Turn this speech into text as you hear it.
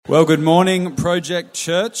Well, good morning, Project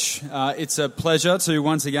Church. It's a pleasure to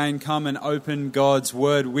once again come and open God's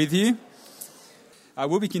Word with you.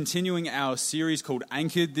 We'll be continuing our series called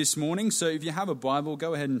Anchored this morning. So if you have a Bible,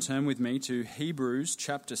 go ahead and turn with me to Hebrews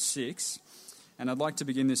chapter 6. And I'd like to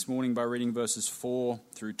begin this morning by reading verses 4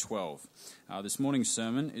 through 12. This morning's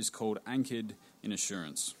sermon is called Anchored in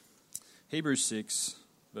Assurance. Hebrews 6,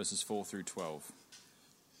 verses 4 through 12.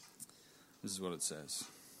 This is what it says.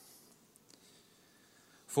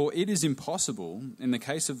 For it is impossible, in the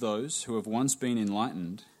case of those who have once been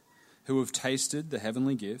enlightened, who have tasted the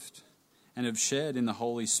heavenly gift, and have shared in the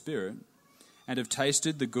Holy Spirit, and have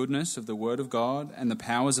tasted the goodness of the Word of God and the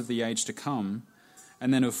powers of the age to come,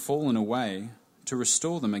 and then have fallen away, to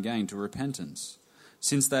restore them again to repentance,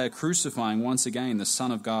 since they are crucifying once again the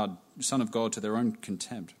Son of God to their own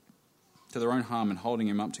contempt, to their own harm, and holding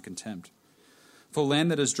him up to contempt. For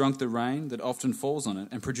land that has drunk the rain that often falls on it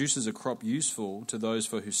and produces a crop useful to those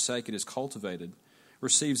for whose sake it is cultivated,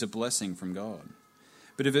 receives a blessing from God.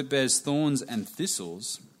 But if it bears thorns and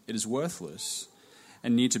thistles, it is worthless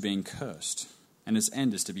and near to being cursed, and its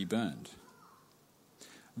end is to be burned.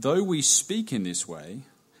 Though we speak in this way,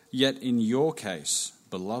 yet in your case,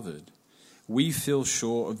 beloved, we feel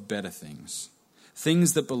sure of better things,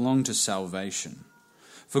 things that belong to salvation.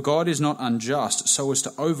 For God is not unjust so as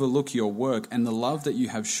to overlook your work and the love that you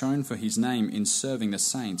have shown for his name in serving the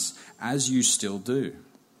saints, as you still do.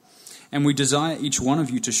 And we desire each one of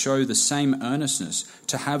you to show the same earnestness,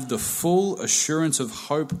 to have the full assurance of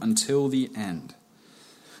hope until the end,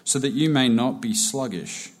 so that you may not be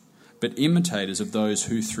sluggish, but imitators of those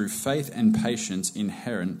who through faith and patience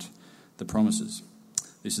inherit the promises.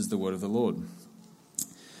 This is the word of the Lord.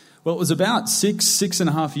 Well, it was about six and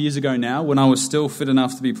a half years ago now, when I was still fit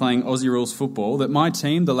enough to be playing Aussie rules football, that my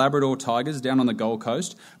team, the Labrador Tigers down on the Gold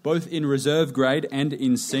Coast, both in reserve grade and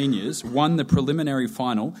in seniors, won the preliminary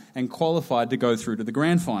final and qualified to go through to the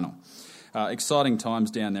grand final. Exciting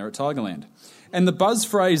times down there at Tigerland. And the buzz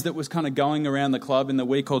phrase that was kind of going around the club in the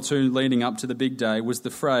week or two leading up to the big day was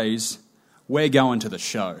the phrase, "We're going to the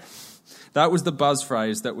show." That was the buzz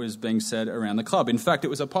phrase that was being said around the club. In fact, it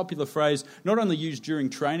was a popular phrase not only used during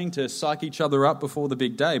training to psych each other up before the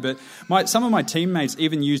big day, but some of my teammates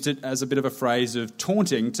even used it as a bit of a phrase of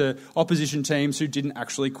taunting to opposition teams who didn't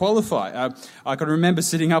actually qualify. I can remember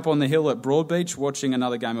sitting up on the hill at Broadbeach watching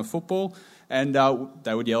another game of football, and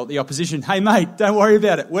they would yell at the opposition, "Hey mate, don't worry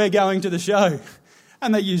about it, we're going to the show."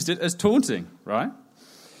 And they used it as taunting, right?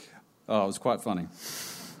 Oh, it was quite funny.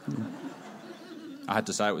 I had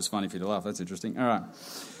to say it was funny for you to laugh. That's interesting. All right.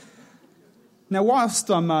 Now, whilst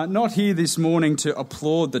I'm not here this morning to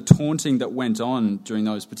applaud the taunting that went on during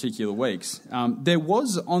those particular weeks, there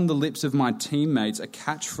was on the lips of my teammates a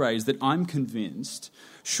catchphrase that I'm convinced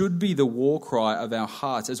should be the war cry of our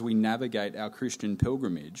hearts as we navigate our Christian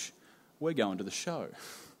pilgrimage. We're going to the show.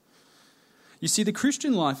 You see, the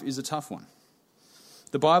Christian life is a tough one.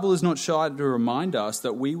 The Bible is not shy to remind us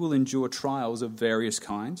that we will endure trials of various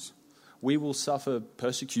kinds. We will suffer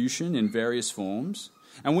persecution in various forms,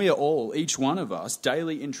 and we are all, each one of us,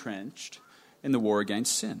 daily entrenched in the war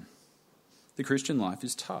against sin. The Christian life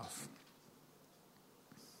is tough.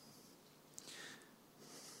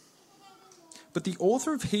 But the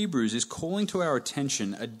author of Hebrews is calling to our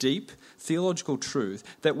attention a deep theological truth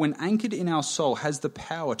that, when anchored in our soul, has the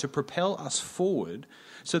power to propel us forward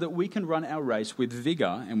so that we can run our race with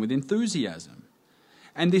vigour and with enthusiasm.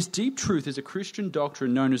 And this deep truth is a Christian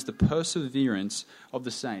doctrine known as the perseverance of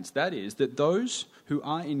the saints. That is, that those who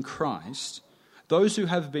are in Christ, those who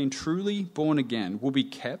have been truly born again, will be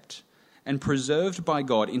kept and preserved by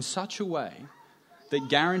God in such a way that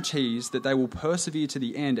guarantees that they will persevere to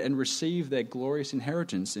the end and receive their glorious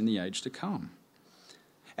inheritance in the age to come.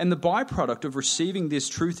 And the byproduct of receiving this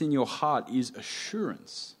truth in your heart is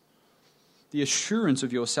assurance. The assurance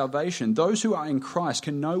of your salvation. Those who are in Christ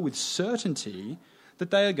can know with certainty that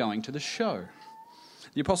they are going to the show.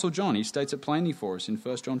 The Apostle John, he states it plainly for us in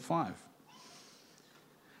 1 John 5.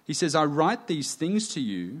 He says, "I write these things to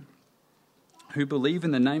you who believe in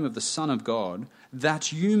the name of the Son of God,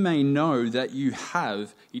 that you may know that you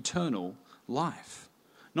have eternal life."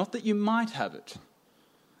 Not that you might have it,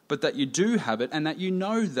 but that you do have it and that you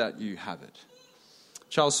know that you have it.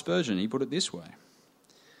 Charles Spurgeon, he put it this way.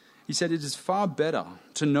 He said, "It is far better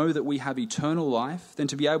to know that we have eternal life than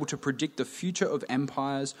to be able to predict the future of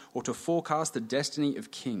empires or to forecast the destiny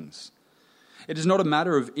of kings. It is not a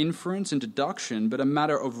matter of inference and deduction, but a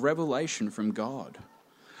matter of revelation from God.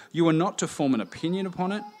 You are not to form an opinion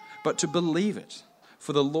upon it, but to believe it,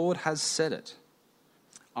 for the Lord has said it.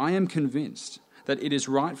 I am convinced that it is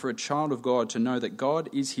right for a child of God to know that God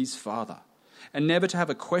is his Father, and never to have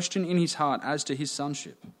a question in his heart as to his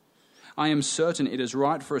sonship. I am certain it is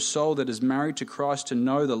right for a soul that is married to Christ to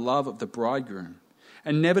know the love of the bridegroom,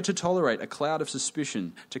 and never to tolerate a cloud of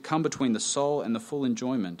suspicion to come between the soul and the full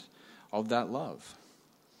enjoyment of that love.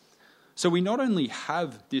 So we not only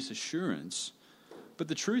have this assurance, but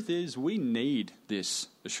the truth is we need this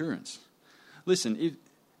assurance. Listen,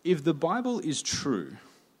 if the Bible is true,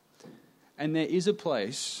 and there is a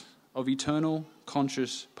place of eternal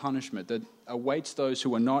conscious punishment that awaits those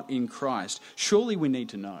who are not in Christ, surely we need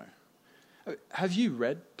to know. Have you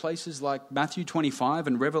read places like Matthew 25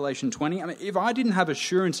 and Revelation 20? I mean, if I didn't have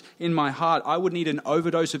assurance in my heart, I would need an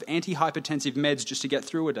overdose of antihypertensive meds just to get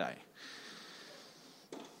through a day.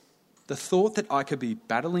 The thought that I could be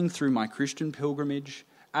battling through my Christian pilgrimage,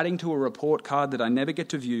 adding to a report card that I never get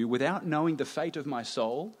to view without knowing the fate of my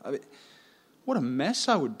soul, I mean, what a mess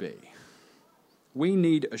I would be. We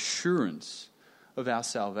need assurance of our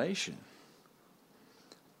salvation.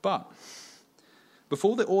 But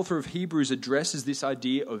before the author of Hebrews addresses this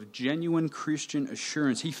idea of genuine Christian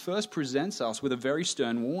assurance, he first presents us with a very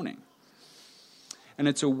stern warning. And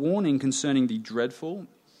it's a warning concerning the dreadful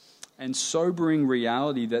and sobering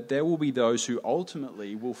reality that there will be those who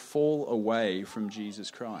ultimately will fall away from Jesus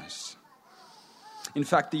Christ. In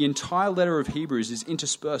fact, the entire letter of Hebrews is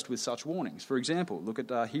interspersed with such warnings. For example, look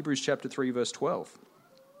at Hebrews chapter 3, verse 12.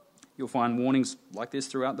 You'll find warnings like this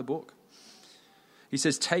throughout the book. He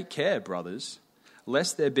says, "Take care, brothers,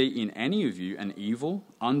 lest there be in any of you an evil,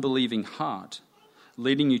 unbelieving heart,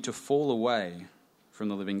 leading you to fall away from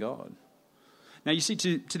the living God." Now, you see,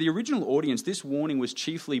 to the original audience, this warning was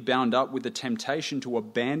chiefly bound up with the temptation to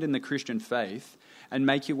abandon the Christian faith and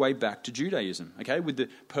make your way back to Judaism, okay? With the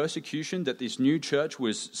persecution that this new church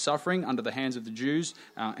was suffering under the hands of the Jews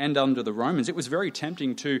and under the Romans, it was very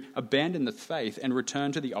tempting to abandon the faith and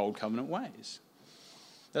return to the old covenant ways.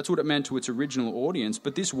 That's what it meant to its original audience,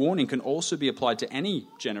 but this warning can also be applied to any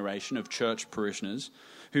generation of church parishioners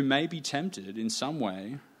who may be tempted in some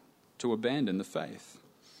way to abandon the faith.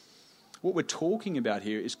 What we're talking about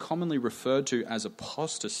here is commonly referred to as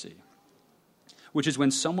apostasy, which is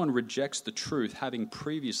when someone rejects the truth having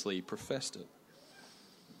previously professed it.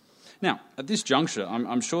 Now, at this juncture,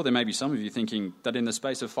 I'm sure there may be some of you thinking that in the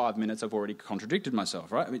space of 5 minutes I've already contradicted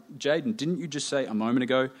myself, right? I mean, Jaden, didn't you just say a moment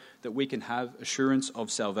ago that we can have assurance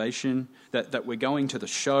of salvation, that we're going to the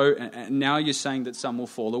show, and now you're saying that some will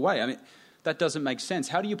fall away? I mean, that doesn't make sense.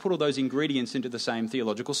 How do you put all those ingredients into the same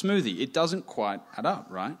theological smoothie? It doesn't quite add up,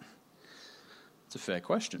 right? It's a fair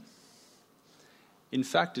question. In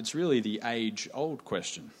fact, it's really the age-old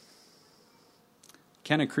question.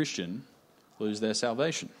 Can a Christian lose their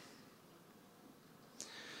salvation?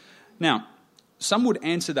 Now, some would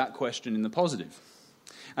answer that question in the positive.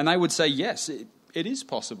 And they would say, yes, it is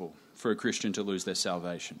possible for a Christian to lose their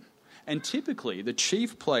salvation. And typically, the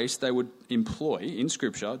chief place they would employ in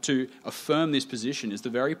Scripture to affirm this position is the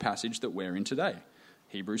very passage that we're in today,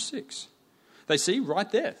 Hebrews 6. They see right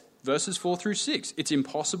there, verses 4 through 6. It's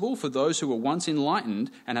impossible for those who were once enlightened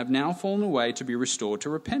and have now fallen away to be restored to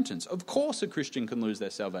repentance. Of course a Christian can lose their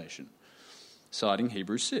salvation, citing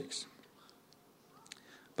Hebrews 6.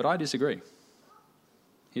 But I disagree.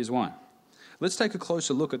 Here's why. Let's take a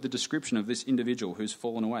closer look at the description of this individual who's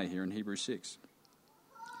fallen away here in Hebrews 6.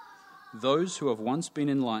 Those who have once been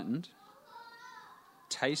enlightened,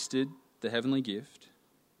 tasted the heavenly gift,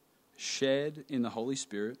 shared in the Holy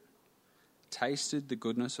Spirit, tasted the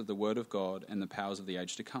goodness of the Word of God and the powers of the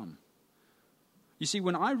age to come. You see,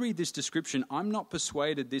 when I read this description, I'm not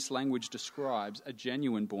persuaded this language describes a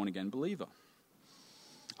genuine born-again believer.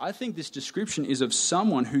 I think this description is of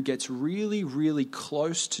someone who gets really, really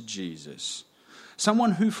close to Jesus.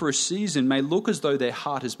 Someone who for a season may look as though their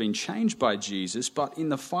heart has been changed by Jesus, but in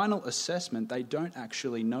the final assessment, they don't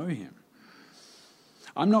actually know him.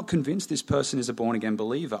 I'm not convinced this person is a born-again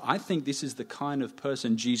believer. I think this is the kind of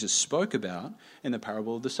person Jesus spoke about in the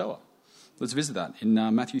parable of the sower. Let's visit that in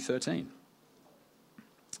Matthew 13.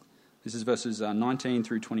 This is verses 19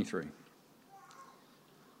 through 23.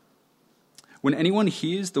 When anyone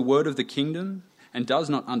hears the word of the kingdom and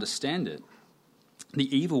does not understand it,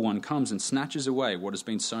 the evil one comes and snatches away what has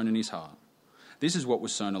been sown in his heart. This is what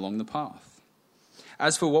was sown along the path.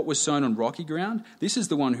 As for what was sown on rocky ground, this is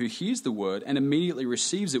the one who hears the word and immediately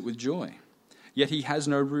receives it with joy. Yet he has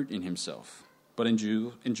no root in himself, but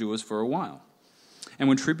endures for a while. And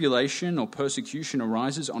when tribulation or persecution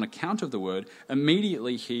arises on account of the word,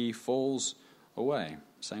 immediately he falls away.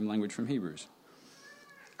 Same language from Hebrews.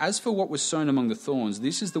 As for what was sown among the thorns,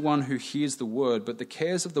 this is the one who hears the word, but the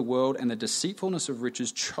cares of the world and the deceitfulness of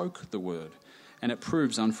riches choke the word, and it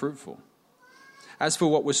proves unfruitful. As for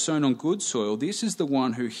what was sown on good soil, this is the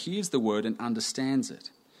one who hears the word and understands it.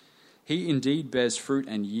 he indeed bears fruit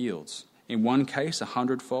and yields, in one case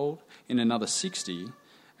 100-fold, in another 60,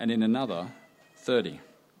 and in another 30.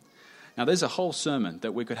 Now there's a whole sermon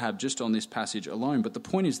that we could have just on this passage alone, but the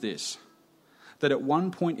point is this, that at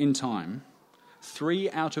one point in time, 3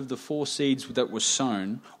 out of the 4 seeds that were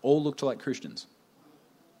sown all looked like Christians.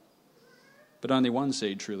 But only one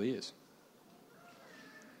seed truly is.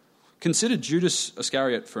 Consider Judas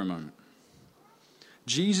Iscariot for a moment.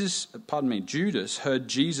 Judas heard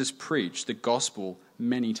Jesus preach the gospel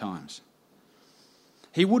many times.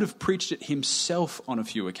 He would have preached it himself on a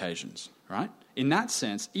few occasions, right? In that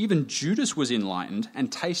sense, even Judas was enlightened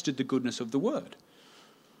and tasted the goodness of the word.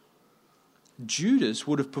 Judas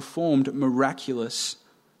would have performed miraculous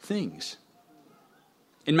things.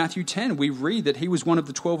 In Matthew 10, we read that he was one of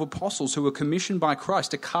the 12 apostles who were commissioned by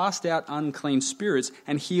Christ to cast out unclean spirits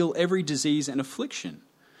and heal every disease and affliction.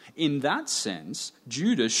 In that sense,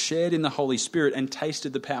 Judas shared in the Holy Spirit and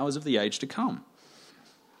tasted the powers of the age to come.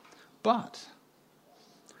 But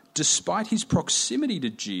despite his proximity to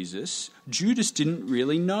Jesus, Judas didn't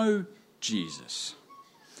really know Jesus.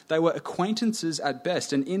 They were acquaintances at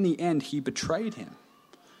best, and in the end, he betrayed him.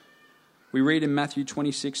 We read in Matthew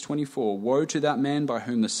 26:24, "Woe to that man by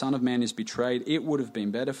whom the Son of Man is betrayed. It would have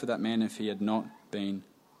been better for that man if he had not been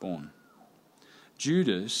born."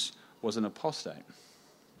 Judas was an apostate.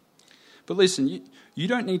 But listen, you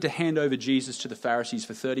don't need to hand over Jesus to the Pharisees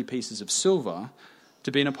for 30 pieces of silver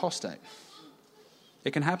to be an apostate.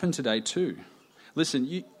 It can happen today too. Listen,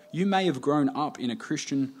 you may have grown up in a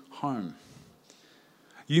Christian home.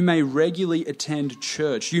 You may regularly attend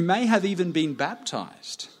church. You may have even been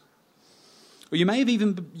baptized. Or you may have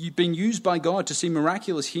even been used by God to see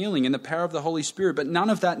miraculous healing and the power of the Holy Spirit, but none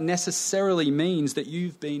of that necessarily means that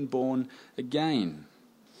you've been born again.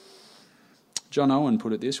 John Owen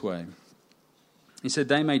put it this way. He said,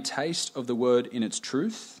 "They may taste of the word in its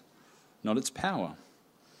truth, not its power.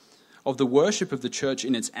 Of the worship of the church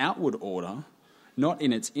in its outward order, not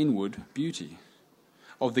in its inward beauty.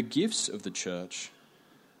 Of the gifts of the church,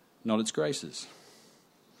 not its graces."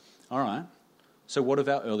 All right, so what of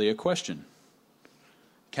our earlier question?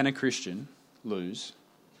 Can a Christian lose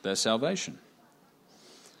their salvation?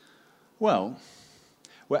 Well,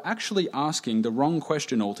 we're actually asking the wrong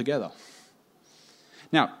question altogether.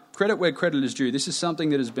 Now, credit where credit is due. This is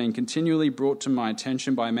something that has been continually brought to my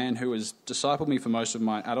attention by a man who has discipled me for most of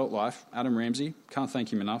my adult life, Adam Ramsey. Can't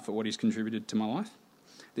thank him enough for what he's contributed to my life.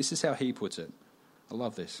 This is how he puts it. I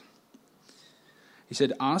love this. He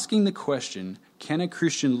said, asking the question, can a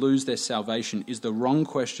Christian lose their salvation, is the wrong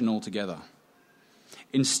question altogether.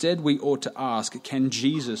 Instead, we ought to ask, can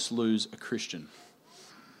Jesus lose a Christian?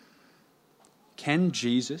 Can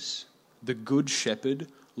Jesus, the Good Shepherd,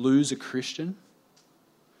 lose a Christian?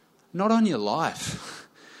 Not on your life.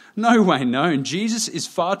 No way known. Jesus is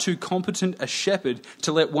far too competent a shepherd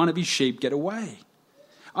to let one of his sheep get away.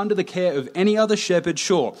 Under the care of any other shepherd,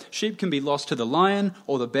 sure, sheep can be lost to the lion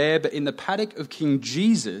or the bear, but in the paddock of King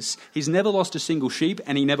Jesus, he's never lost a single sheep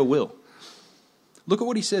and he never will. Look at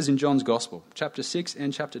what he says in John's Gospel, chapter 6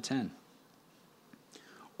 and chapter 10.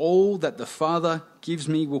 "All that the Father gives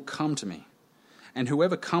me will come to me, and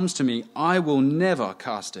whoever comes to me I will never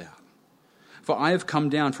cast out. For I have come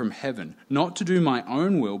down from heaven, not to do my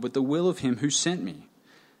own will, but the will of him who sent me.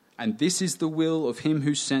 And this is the will of him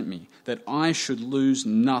who sent me, that I should lose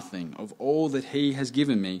nothing of all that he has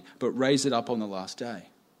given me, but raise it up on the last day."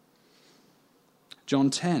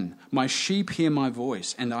 John 10, "My sheep hear my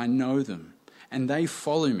voice, and I know them, and they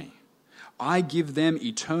follow me. I give them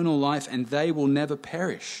eternal life, and they will never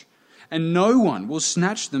perish, and no one will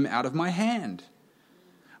snatch them out of my hand.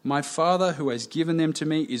 My Father who has given them to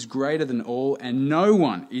me is greater than all, and no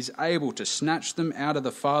one is able to snatch them out of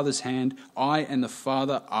the Father's hand. I and the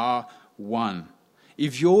Father are one."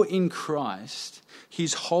 If you're in Christ,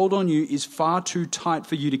 his hold on you is far too tight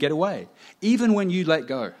for you to get away, even when you let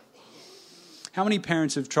go. How many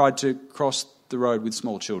parents have tried to cross the road with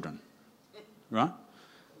small children? Right?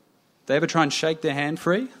 They ever try and shake their hand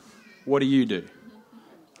free? What do?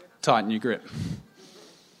 Tighten your grip.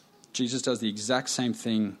 Jesus does the exact same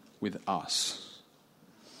thing with us.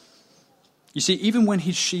 You see, even when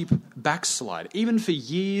his sheep backslide, even for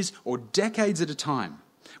years or decades at a time,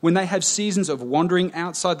 when they have seasons of wandering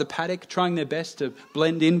outside the paddock, trying their best to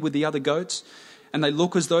blend in with the other goats, and they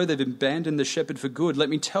look as though they've abandoned the shepherd for good, let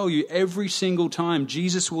me tell you, every single time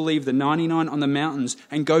Jesus will leave the 99 on the mountains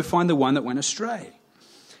and go find the one that went astray.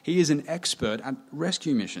 He is an expert at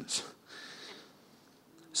rescue missions.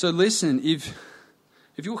 So listen, if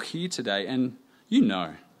you're here today and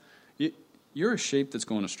you're a sheep that's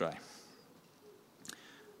gone astray,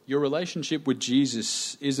 your relationship with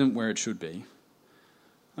Jesus isn't where it should be,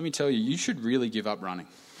 let me tell you, you should really give up running.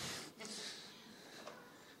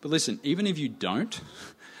 But listen, even if you don't,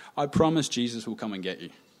 I promise Jesus will come and get you.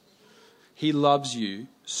 He loves you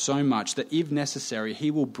so much that if necessary, he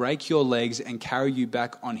will break your legs and carry you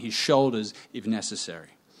back on his shoulders if necessary.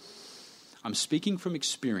 I'm speaking from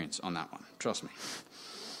experience on that one, trust me.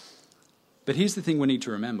 But here's the thing we need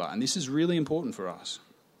to remember, and this is really important for us.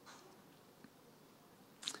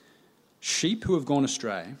 Sheep who have gone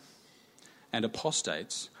astray and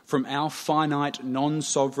apostates, from our finite,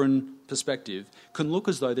 non-sovereign perspective, can look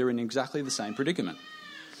as though they're in exactly the same predicament.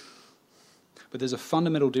 But there's a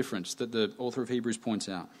fundamental difference that the author of Hebrews points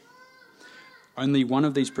out. Only one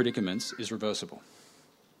of these predicaments is reversible.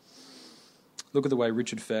 Look at the way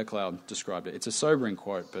Richard Fairclough described it. It's a sobering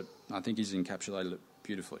quote, but I think he's encapsulated it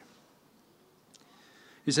beautifully.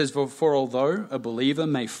 He says, for although a believer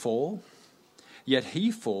may fall, yet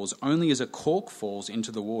he falls only as a cork falls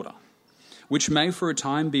into the water, which may for a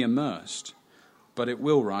time be immersed, but it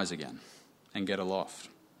will rise again and get aloft.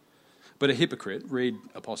 But a hypocrite, read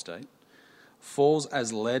apostate, falls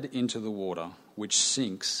as lead into the water, which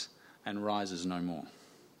sinks and rises no more.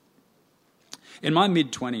 In my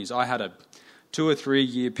mid-20s, I had a 2 or 3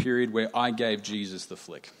 year period where I gave Jesus the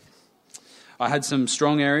flick. I had some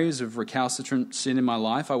strong areas of recalcitrant sin in my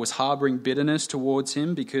life. I was harbouring bitterness towards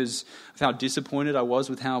him because of how disappointed I was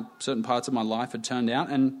with how certain parts of my life had turned out,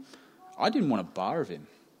 and I didn't want a bar of him,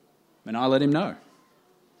 and I let him know.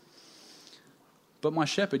 But my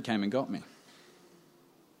shepherd came and got me.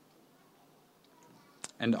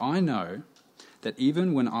 And I know that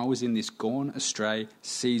even when I was in this gone astray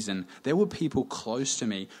season, there were people close to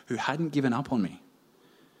me who hadn't given up on me.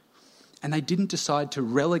 And they didn't decide to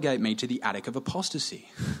relegate me to the attic of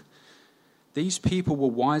apostasy. These people were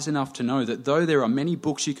wise enough to know that though there are many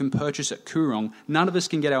books you can purchase at Koorong, none of us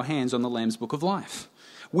can get our hands on the Lamb's Book of Life.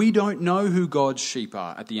 We don't know who God's sheep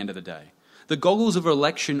are at the end of the day. The goggles of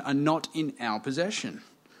election are not in our possession.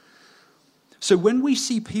 So when we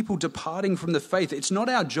see people departing from the faith, it's not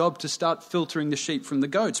our job to start filtering the sheep from the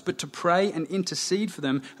goats, but to pray and intercede for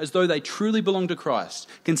them as though they truly belong to Christ.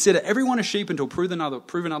 Consider everyone a sheep until proven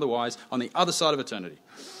otherwise on the other side of eternity.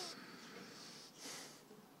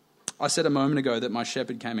 I said a moment ago that my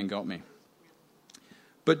shepherd came and got me.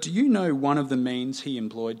 But do you know one of the means he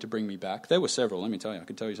employed to bring me back? There were several, let me tell you. I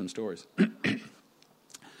could tell you some stories.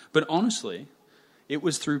 But honestly, it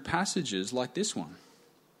was through passages like this one.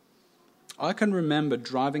 I can remember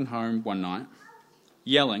driving home one night,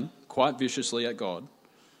 yelling quite viciously at God,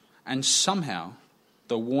 and somehow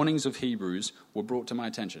the warnings of Hebrews were brought to my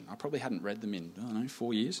attention. I probably hadn't read them in,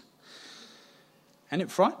 4 years. And it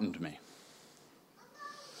frightened me.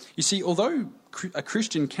 You see, although a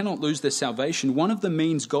Christian cannot lose their salvation, one of the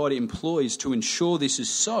means God employs to ensure this is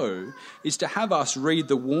so is to have us read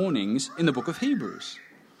the warnings in the book of Hebrews.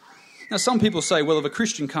 Now, some people say, well, if a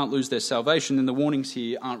Christian can't lose their salvation, then the warnings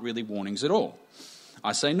here aren't really warnings at all.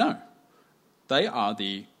 I say no. They are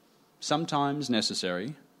the sometimes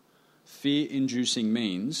necessary, fear-inducing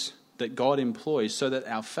means that God employs so that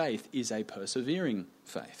our faith is a persevering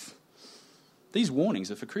faith. These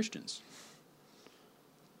warnings are for Christians.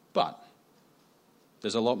 But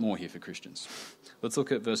there's a lot more here for Christians. Let's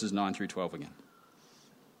look at verses 9 through 12 again.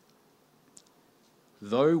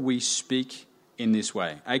 Though we speak in this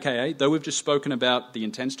way, aka, though we've just spoken about the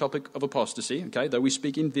intense topic of apostasy, okay, though we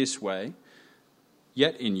speak in this way,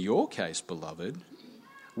 yet in your case, beloved,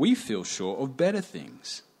 we feel sure of better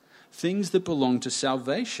things, things that belong to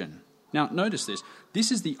salvation. Now, notice this.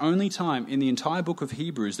 This is the only time in the entire book of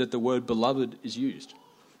Hebrews that the word beloved is used.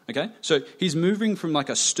 Okay, so he's moving from like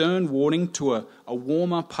a stern warning to a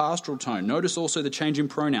warmer pastoral tone. Notice also the change in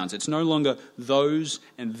pronouns. It's no longer those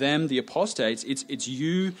and them, the apostates. It's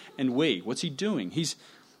you and we. What's he doing?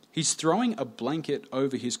 He's throwing a blanket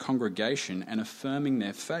over his congregation and affirming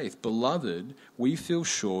their faith. Beloved, we feel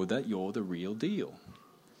sure that you're the real deal.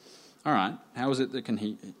 All right, how is it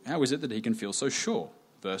that he can feel so sure?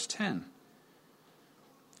 Verse 10.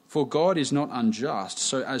 For God is not unjust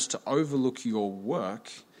so as to overlook your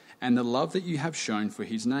work and the love that you have shown for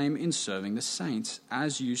his name in serving the saints,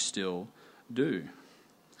 as you still do.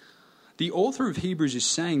 The author of Hebrews is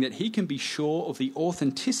saying that he can be sure of the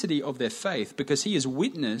authenticity of their faith because he has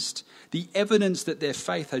witnessed the evidence that their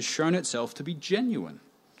faith has shown itself to be genuine.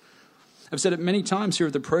 I've said it many times here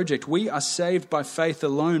at the project, we are saved by faith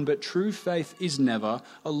alone, but true faith is never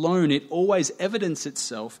alone. It always evidences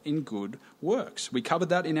itself in good works. We covered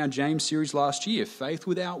that in our James series last year. Faith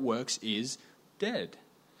without works is dead.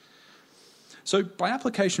 So by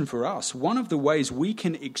application for us, one of the ways we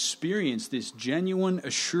can experience this genuine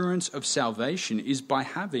assurance of salvation is by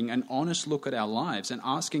having an honest look at our lives and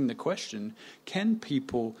asking the question, can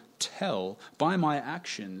people tell by my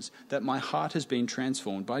actions that my heart has been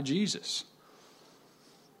transformed by Jesus?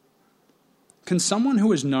 Can someone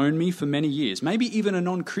who has known me for many years, maybe even a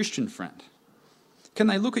non-Christian friend, can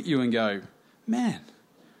they look at you and go, man,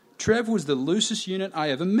 Trev was the loosest unit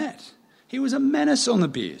I ever met. He was a menace on the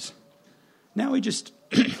beers. Now he just,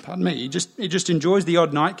 pardon me, he just enjoys the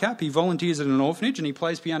odd nightcap, he volunteers at an orphanage and he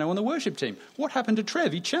plays piano on the worship team. What happened to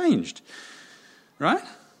Trev? He changed, right?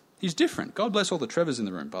 He's different. God bless all the Trevors in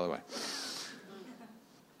the room, by the way.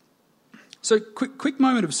 So quick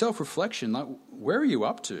moment of self-reflection, like where are you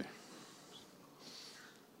up to?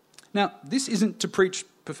 Now, this isn't to preach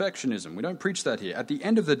perfectionism. We don't preach that here. At the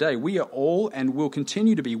end of the day, we are all and will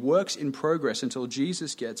continue to be works in progress until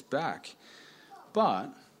Jesus gets back.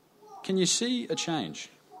 But can you see a change?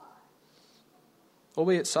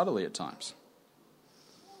 Albeit subtly at times.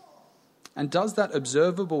 And does that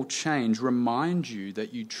observable change remind you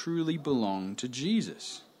that you truly belong to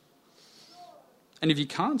Jesus? And if you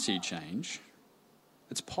can't see change,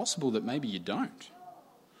 it's possible that maybe you don't.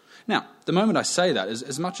 Now, the moment I say that,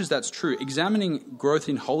 as much as that's true, examining growth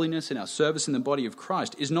in holiness in our service in the body of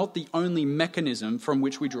Christ is not the only mechanism from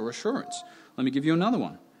which we draw assurance. Let me give you another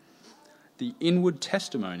one. The inward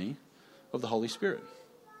testimony of the Holy Spirit.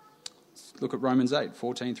 Let's look at Romans 8,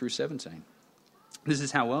 14 through 17. This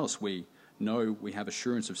is how else we know we have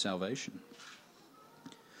assurance of salvation.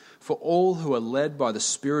 For all who are led by the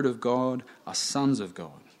Spirit of God are sons of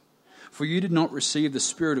God. For you did not receive the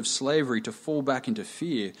spirit of slavery to fall back into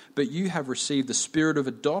fear, but you have received the spirit of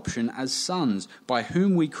adoption as sons, by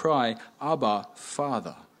whom we cry, Abba,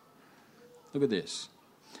 Father. Look at this.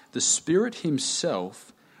 The Spirit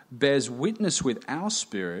himself bears witness with our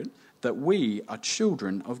spirit that we are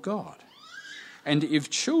children of God. And if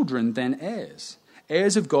children, then heirs,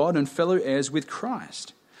 heirs of God and fellow heirs with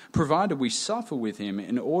Christ, provided we suffer with him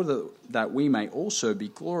in order that we may also be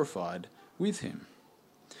glorified with him.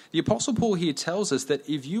 The Apostle Paul here tells us that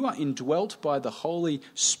if you are indwelt by the Holy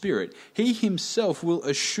Spirit, he himself will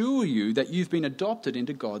assure you that you've been adopted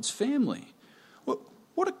into God's family.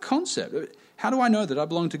 What a concept. How do I know that I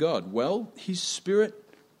belong to God? Well, his Spirit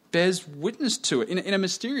bears witness to it. In a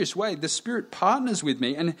mysterious way, the Spirit partners with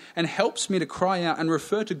me and helps me to cry out and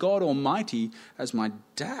refer to God Almighty as my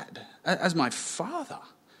dad, as my Father.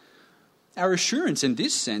 Our assurance in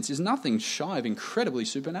this sense is nothing shy of incredibly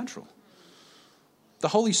supernatural. The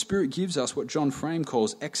Holy Spirit gives us what John Frame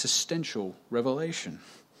calls existential revelation.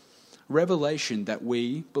 Revelation that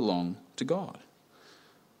we belong to God.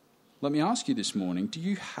 Let me ask you this morning, do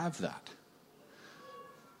you have that?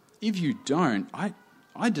 If you don't,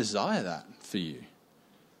 I desire that for you.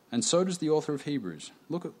 And so does the author of Hebrews.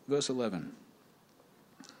 Look at verse 11.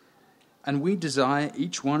 And we desire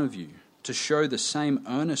each one of you to show the same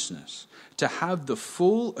earnestness, to have the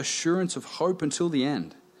full assurance of hope until the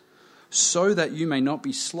end, so that you may not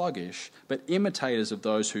be sluggish, but imitators of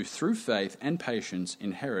those who through faith and patience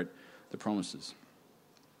inherit the promises.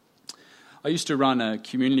 I used to run a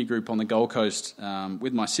community group on the Gold Coast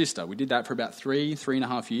with my sister. We did that for about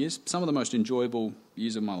 3.5 years, some of the most enjoyable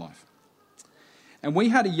years of my life. And we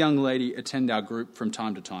had a young lady attend our group from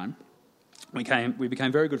time to time. We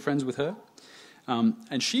became very good friends with her,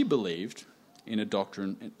 and she believed in the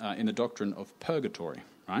doctrine of purgatory,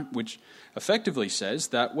 right? Which effectively says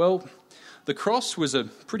that, well, the cross was a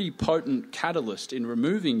pretty potent catalyst in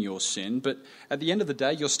removing your sin, but at the end of the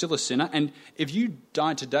day, you're still a sinner, and if you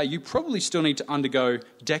died today, you probably still need to undergo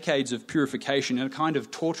decades of purification in a kind of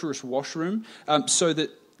torturous washroom so that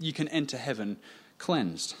you can enter heaven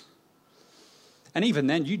cleansed. And even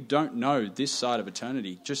then, you don't know this side of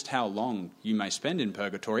eternity just how long you may spend in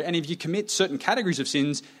purgatory, and if you commit certain categories of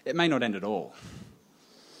sins, it may not end at all.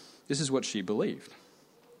 This is what she believed.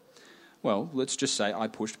 Well, let's just say I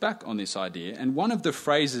pushed back on this idea, and one of the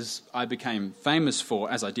phrases I became famous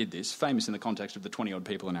for as I did this, famous in the context of the 20-odd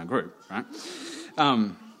people in our group, right,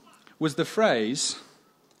 was the phrase,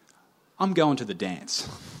 I'm going to the dance.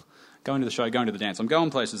 Going to the show, going to the dance. I'm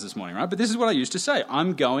going places this morning, right? But this is what I used to say,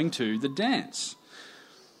 I'm going to the dance.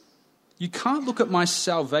 You can't look at my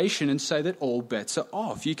salvation and say that all bets are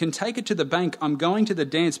off. You can take it to the bank, I'm going to the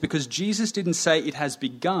dance, because Jesus didn't say it has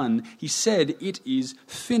begun. He said it is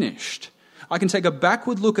finished. I can take a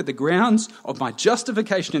backward look at the grounds of my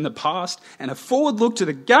justification in the past and a forward look to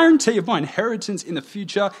the guarantee of my inheritance in the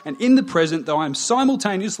future and in the present, though I am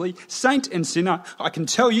simultaneously saint and sinner. I can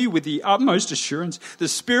tell you with the utmost assurance, the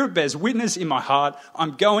Spirit bears witness in my heart,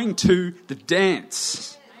 I'm going to the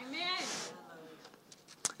dance.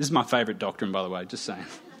 This is my favourite doctrine, by the way, just saying.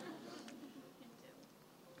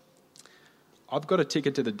 I've got a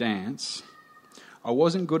ticket to the dance. I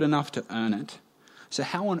wasn't good enough to earn it. So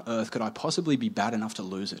how on earth could I possibly be bad enough to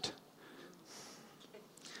lose it?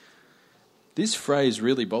 This phrase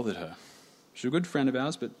really bothered her. She's a good friend of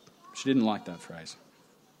ours, but she didn't like that phrase.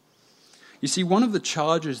 You see, one of the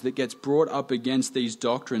charges that gets brought up against these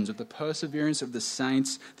doctrines of the perseverance of the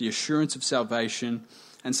saints, the assurance of salvation,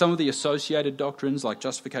 and some of the associated doctrines like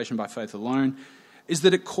justification by faith alone, is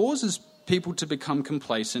that it causes people to become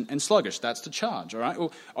complacent and sluggish. That's the charge, all right?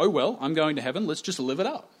 Well, I'm going to heaven, let's just live it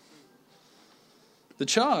up. The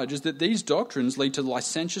charge is that these doctrines lead to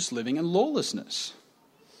licentious living and lawlessness.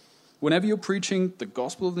 Whenever you're preaching the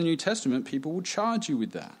gospel of the New Testament, people will charge you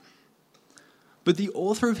with that. But the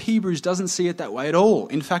author of Hebrews doesn't see it that way at all.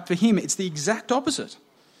 In fact, for him, it's the exact opposite.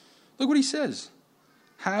 Look what he says.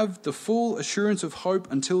 Have the full assurance of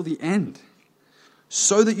hope until the end,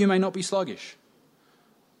 so that you may not be sluggish.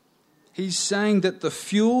 He's saying that the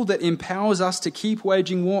fuel that empowers us to keep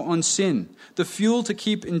waging war on sin, the fuel to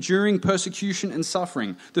keep enduring persecution and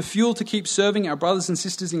suffering, the fuel to keep serving our brothers and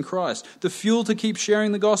sisters in Christ, the fuel to keep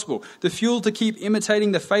sharing the gospel, the fuel to keep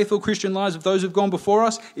imitating the faithful Christian lives of those who've gone before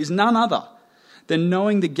us is none other than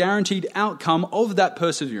knowing the guaranteed outcome of that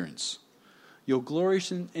perseverance, your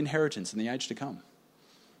glorious inheritance in the age to come.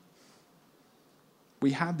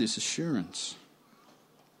 We have this assurance.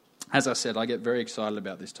 As I said, I get very excited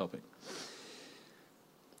about this topic.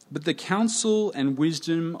 But the counsel and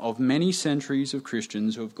wisdom of many centuries of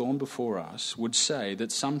Christians who have gone before us would say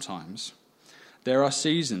that sometimes there are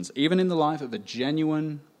seasons, even in the life of a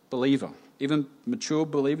genuine believer, even mature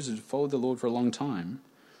believers who have followed the Lord for a long time,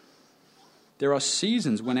 there are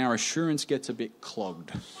seasons when our assurance gets a bit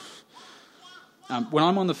clogged. When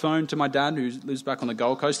I'm on the phone to my dad, who lives back on the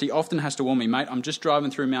Gold Coast, he often has to warn me, mate, I'm just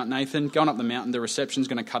driving through Mount Nathan, going up the mountain, the reception's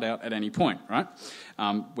going to cut out at any point, right?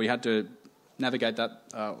 We had to navigate that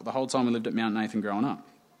the whole time we lived at Mount Nathan growing up.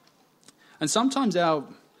 And sometimes our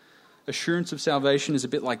assurance of salvation is a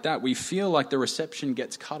bit like that. We feel like the reception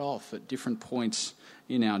gets cut off at different points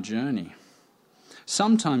in our journey.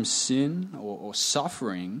 Sometimes sin or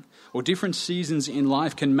suffering or different seasons in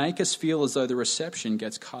life can make us feel as though the reception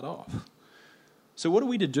gets cut off. So what are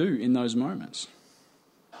we to do in those moments?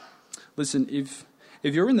 Listen, if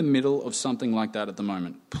you're in the middle of something like that at the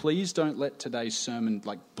moment, please don't let today's sermon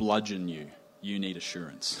bludgeon you. You need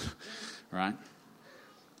assurance, right?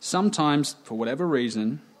 Sometimes, for whatever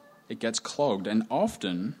reason, it gets clogged, and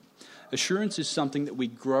often assurance is something that we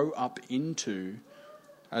grow up into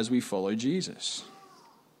as we follow Jesus.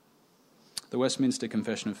 The Westminster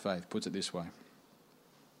Confession of Faith puts it this way.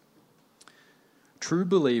 True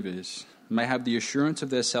believers may have the assurance of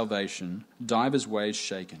their salvation divers ways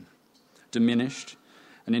shaken, diminished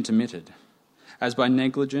and intermitted, as by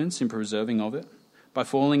negligence in preserving of it, by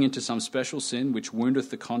falling into some special sin which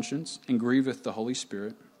woundeth the conscience and grieveth the Holy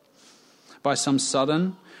Spirit, by some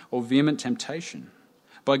sudden or vehement temptation,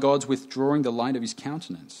 by God's withdrawing the light of his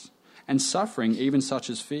countenance, and suffering even such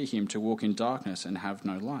as fear him to walk in darkness and have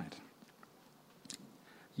no light.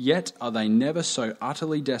 Yet are they never so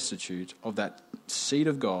utterly destitute of that seed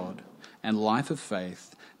of God and life of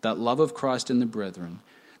faith, that love of Christ and the brethren,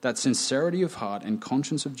 that sincerity of heart and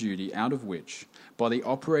conscience of duty, out of which, by the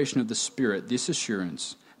operation of the Spirit, this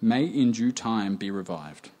assurance may in due time be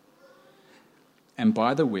revived, and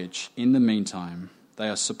by the which, in the meantime, they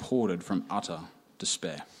are supported from utter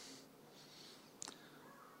despair.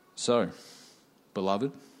 So,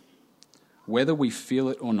 beloved, whether we feel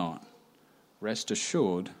it or not, rest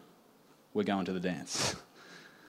assured we're going to the dance.